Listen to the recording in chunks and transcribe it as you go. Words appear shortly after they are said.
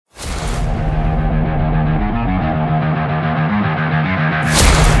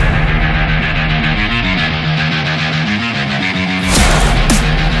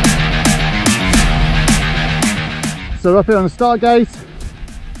So up here on the start gate,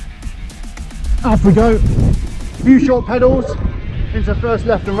 off we go. A few short pedals into first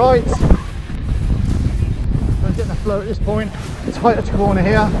left and right. I'm getting the flow at this point. Tight at the corner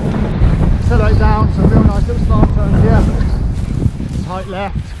here. Accelerate down, some real nice little slant turns here. Tight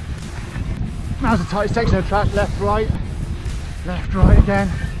left. Now's the tightest section of the track. Left, right again.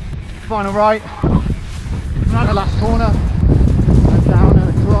 Final right. Around the last corner. And down and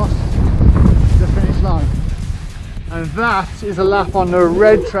across the finish line. And that is a lap on the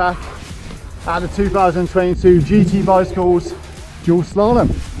red track at the 2022 GT Bicycles Dual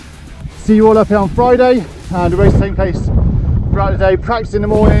Slalom. See you all up here on Friday, and the race taking place throughout the day. Practice in the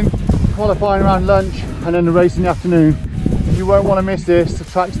morning, qualifying around lunch, and then the race in the afternoon. You won't want to miss this. The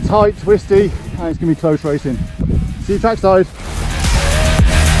track's tight, twisty, and it's going to be close racing. See you trackside.